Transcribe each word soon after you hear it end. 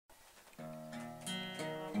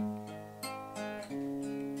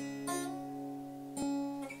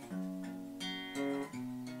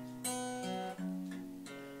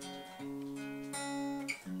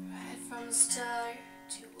the start,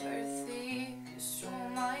 you're worthy, you stole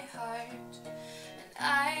my heart,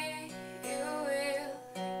 and you will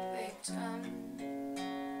victim.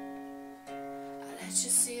 I let you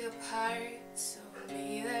see the parts of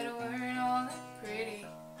me that weren't all that pretty,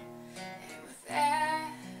 and with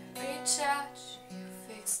every touch you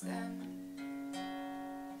fix them.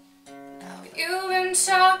 Now you've been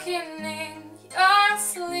talking in your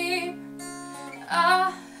sleep,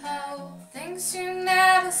 oh, things you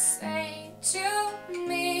never say to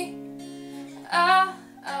me. Oh,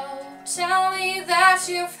 tell me that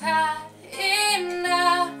you've had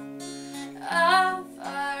enough of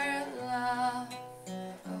our love,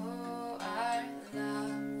 oh, our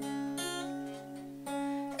love.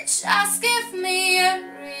 Just give me a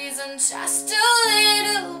reason, just a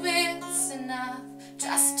little bit's enough.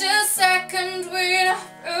 Just a second, we're not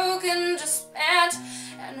broken, just bent,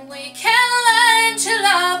 and we can learn to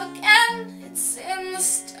love again. It's in the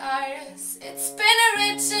stars, it's been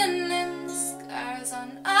written in the scars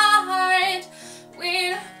on our heart.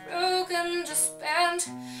 We're not broken, just bent,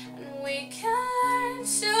 and we can learn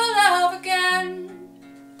to love again.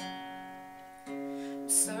 I'm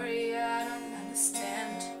sorry, I don't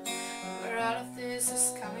understand where all of this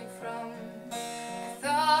is coming from. I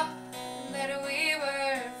thought that we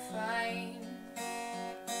were fine.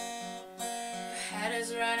 Your head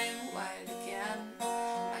is running wild again,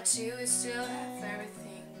 but you still have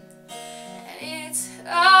everything, and it's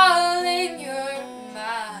all in your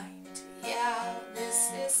mind. Yeah,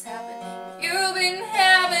 this is happening. You've been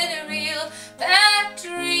having real bad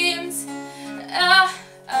dreams.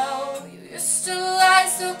 Oh, you used to lie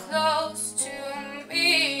so close to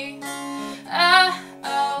me.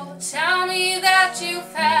 Oh, tell me that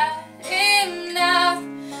you've had enough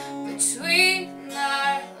between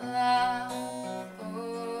our love,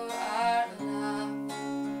 oh, our love,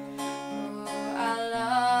 oh, our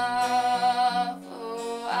love,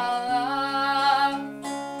 oh, our love.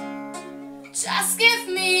 Just give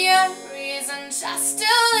me a reason, just a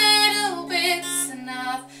little bit's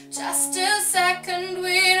enough. Just a second,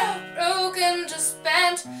 we're not broken, just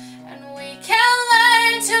bent, and we can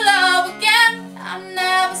learn to love again. I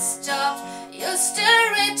never stopped, you're still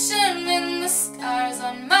written in the scars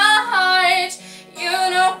on my heart.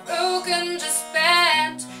 You're not broken, just